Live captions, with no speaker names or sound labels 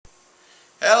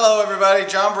Hello everybody,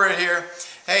 John Britt here.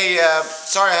 Hey,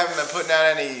 sorry I haven't been putting out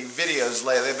any videos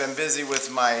lately. I've been busy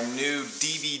with my new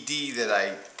DVD that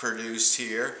I produced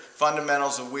here,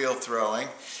 Fundamentals of Wheel Throwing.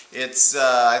 It's,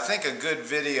 I think, a good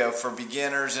video for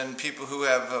beginners and people who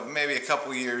have maybe a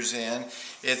couple years in.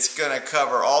 It's going to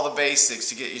cover all the basics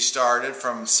to get you started,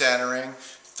 from centering,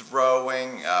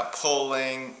 throwing,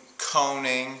 pulling,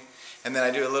 coning, and then I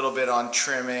do a little bit on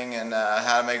trimming and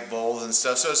how to make bowls and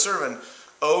stuff. So it's sort of an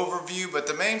overview, but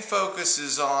the main focus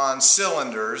is on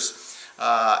cylinders,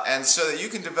 and so that you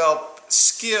can develop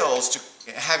skills to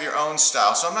have your own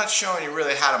style. So I'm not showing you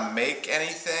really how to make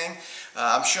anything.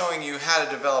 I'm showing you how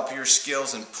to develop your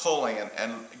skills in pulling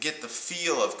and get the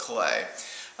feel of clay.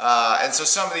 And so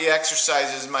some of the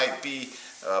exercises might be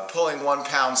pulling 1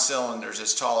 pound cylinders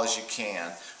as tall as you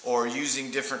can, or using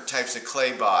different types of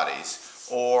clay bodies,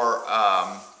 or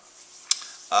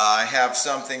I have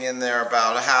something in there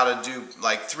about how to do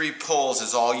like 3 pulls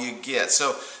is all you get.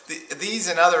 So these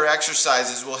and other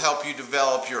exercises will help you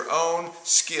develop your own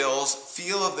skills,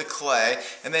 feel of the clay,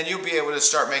 and then you'll be able to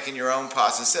start making your own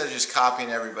pots. Instead of just copying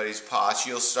everybody's pots,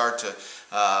 you'll start to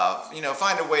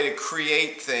find a way to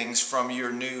create things from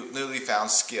your newly found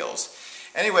skills.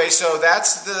 Anyway, so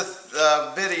that's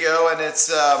the video, and it's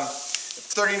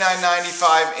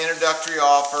 $39.95 introductory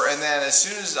offer, and then as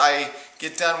soon as I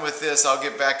get done with this, I'll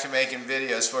get back to making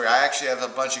videos for you. I actually have a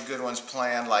bunch of good ones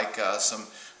planned, like I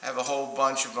have a whole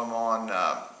bunch of them on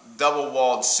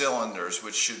double-walled cylinders,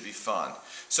 which should be fun.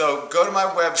 So go to my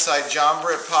website,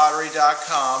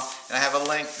 johnbrittpottery.com, and I have a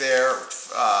link there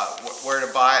where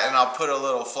to buy it, and I'll put a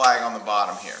little flag on the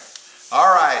bottom here.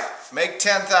 All right, make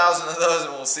 10,000 of those,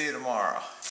 and we'll see you tomorrow.